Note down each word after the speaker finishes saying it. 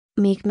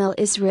Meek Mill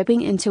is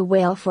ripping into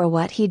Wale for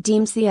what he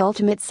deems the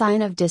ultimate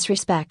sign of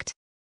disrespect.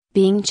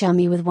 Being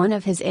chummy with one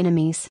of his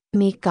enemies,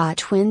 Meek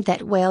got wind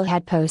that Wale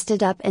had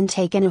posted up and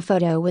taken a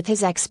photo with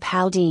his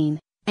ex-pal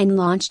Dean, and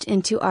launched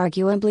into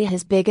arguably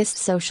his biggest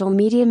social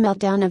media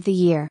meltdown of the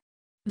year.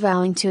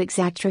 Vowing to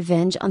exact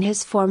revenge on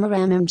his former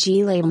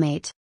MMG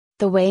labelmate.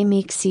 The way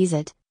Meek sees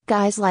it,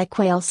 guys like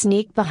Wale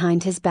sneak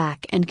behind his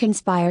back and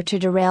conspire to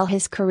derail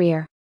his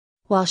career.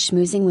 While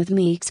schmoozing with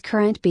Meek's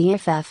current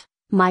BFF,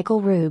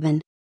 Michael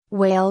Rubin,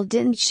 Wale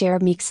didn't share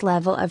Meek's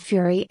level of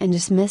fury and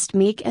dismissed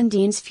Meek and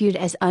Dean's feud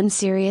as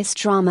unserious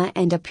drama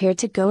and appeared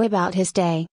to go about his day.